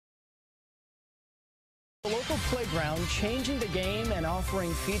The local playground changing the game and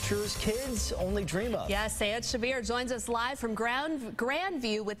offering features kids only dream of. Yes, KSHB joins us live from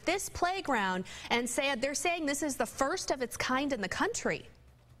Grandview with this playground. And they're saying this is the first of its kind in the country.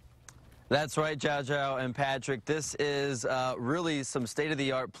 That's right, Jojo and Patrick. This is really some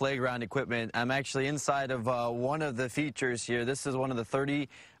state-of-the-art playground equipment. I'm actually inside of one of the features here. This is one of the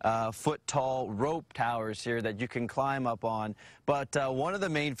 30-foot tall rope towers here that you can climb up on. But one of the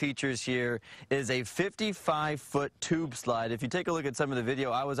main features here is a 55-foot tube slide. If you take a look at some of the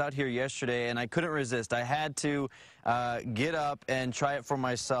video, I was out here yesterday and I couldn't resist. I had to get up and try it for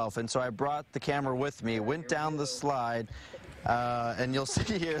myself. And so I brought the camera with me, went down the slide. And you'll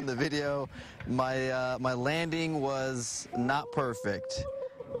see here in the video, my landing was not perfect.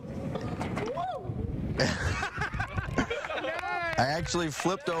 I actually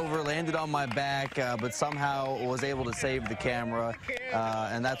flipped over, landed on my back, but somehow was able to save the camera,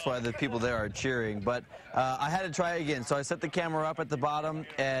 and that's why the people there are cheering. But I had to try again, so I set the camera up at the bottom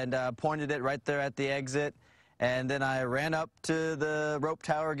and pointed it right there at the exit, and then I ran up to the rope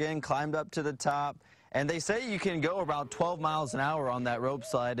tower again, climbed up to the top. And they say you can go about 12 miles an hour on that rope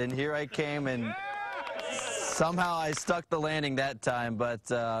slide, and here I came, and somehow I stuck the landing that time,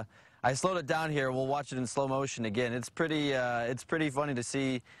 but I slowed it down here. We'll watch it in slow motion again. It's pretty funny to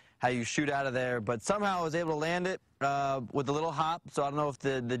see how you shoot out of there, but somehow I was able to land it with a little hop, so I don't know if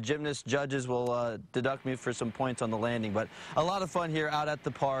the gymnast judges will deduct me for some points on the landing, but a lot of fun here out at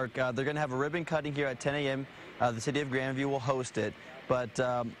the park. They're going to have a ribbon cutting here at 10 a.m. The city of Grandview will host it. But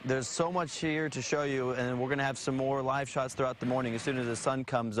there's so much here to show you, and we're going to have some more live shots throughout the morning. As soon as the sun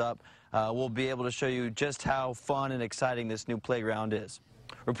comes up, we'll be able to show you just how fun and exciting this new playground is.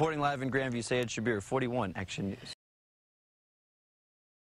 Reporting live in Grandview, KSHB 41 Action News.